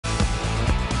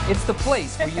It's the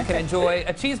place where you can enjoy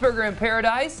a cheeseburger in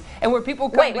paradise and where people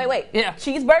come Wait. Yeah.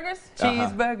 Cheeseburgers?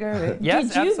 Cheeseburger. Yes,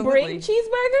 Did you absolutely. bring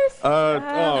cheeseburgers?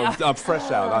 Oh, I'm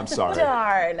fresh out. I'm sorry.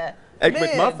 Darn. Egg Man.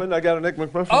 McMuffin. I got an egg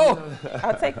McMuffin. Oh,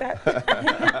 I'll take that.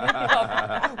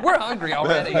 we're hungry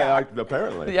already.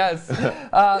 Apparently. Yes.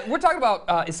 We're talking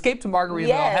about Escape to Margaritaville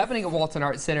happening at Walton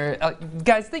Arts Center.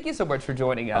 Guys, thank you so much for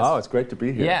joining us. Oh, it's great to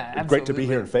be here. Yeah, It's great to be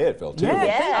here in Fayetteville, too.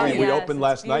 Yeah, We opened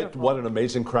last night. What an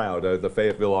amazing crowd. The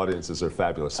Fayetteville audiences are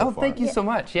fabulous so far. Thank you so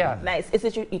much. Yeah. Nice. Is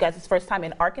this you guys' first time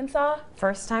in Arkansas?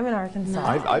 First time in Arkansas.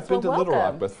 I've been to Well, Little Rock,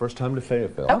 welcome. but first time to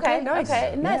Fayetteville. Okay, nice.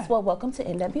 Okay, nice. Yeah. Well, welcome to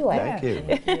NWA. Thank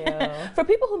you. For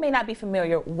people who may not be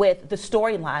familiar with the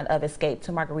storyline of Escape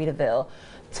to Margaritaville,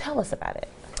 tell us about it.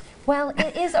 Well,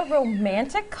 it is a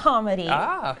romantic comedy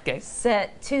Okay.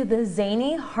 set to the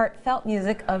zany, heartfelt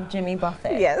music of Jimmy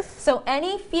Buffett. Yes. So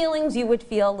any feelings you would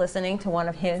feel listening to one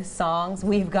of his songs,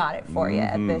 we've got it for you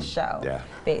at this show. Yeah.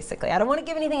 Basically, I don't want to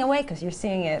give anything away because you're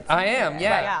seeing it. I am,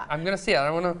 yeah. I'm going to see it. I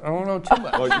don't want to know too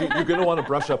much. Well, you're going to want to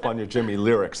brush up on your Jimmy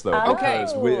lyrics, though,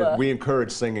 because we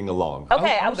encourage singing along.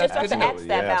 Okay, I was just about that's to good ask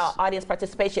that about audience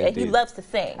participation, and he Indeed. loves to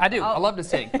sing. I do. I love to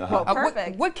sing. Well,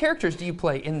 perfect. What characters do you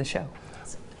play in the show?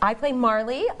 I play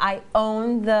Marley. I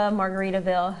own the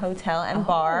Margaritaville Hotel and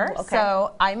Bar, okay.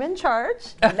 so I'm in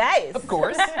charge. Nice. Of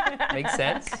course. Makes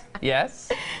sense.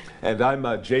 Yes. And I'm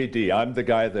JD. I'm the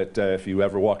guy that if you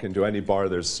ever walk into any bar,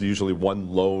 there's usually one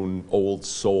lone old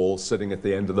soul sitting at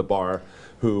the end of the bar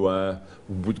who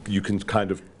you can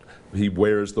kind of, he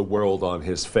wears the world on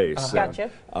his face. Gotcha.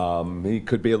 He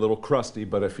could be a little crusty,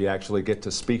 but if you actually get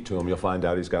to speak to him, you'll find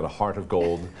out he's got a heart of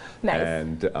gold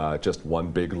and just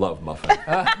one big love muffin.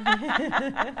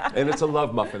 And it's a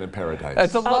love muffin in paradise.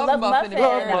 It's a love muffin in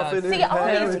paradise. See,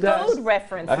 all these food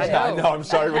references. I know, I'm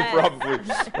sorry, we probably,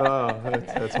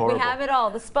 that's horrible. We have it all: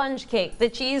 the sponge cake, the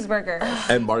cheeseburger,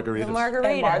 And margaritas. the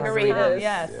margaritas. Margaritas.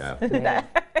 Yes. Yeah.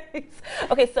 Nice.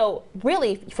 Okay, so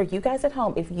really, for you guys at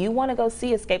home, if you want to go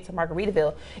see Escape to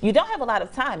Margaritaville, you don't have a lot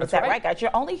of time. Is that right, guys?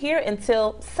 You're only here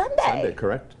until Sunday. Sunday,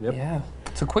 correct? Yep. Yeah.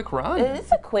 It's a quick run.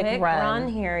 It's a quick run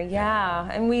here, yeah.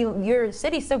 And your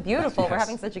city's so beautiful. We're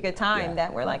having such a good time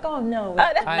that we're like, oh no.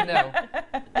 I know.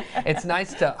 It's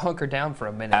nice to hunker down for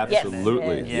a minute.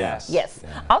 Absolutely, Yes. yes.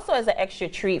 Yes. Also, as an extra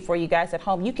treat for you guys at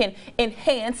home, you can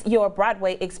enhance your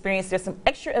Broadway experience. There's some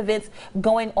extra events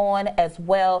going on as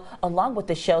well along with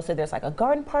the show. So there's like a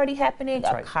garden party happening,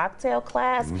 a cocktail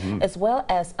class, as well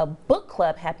as a book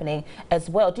club happening as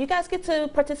well. Do you guys get to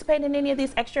participate in any of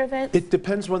these extra events? It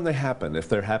depends when they happen. If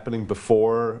they're happening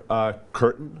before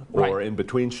curtain or in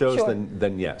between shows,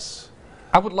 then yes.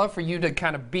 I would love for you to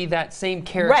kind of be that same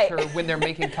character when they're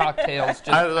making cocktails. Just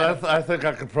I think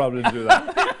I could probably do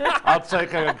that. I'll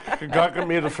take a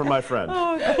gargamita for my friend.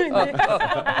 I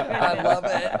love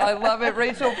it. I love it.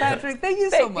 Rachel, Patrick, thank you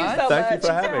so much. Thank you so much. Thank you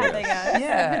for having us.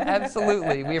 Yeah,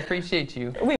 absolutely. We appreciate you.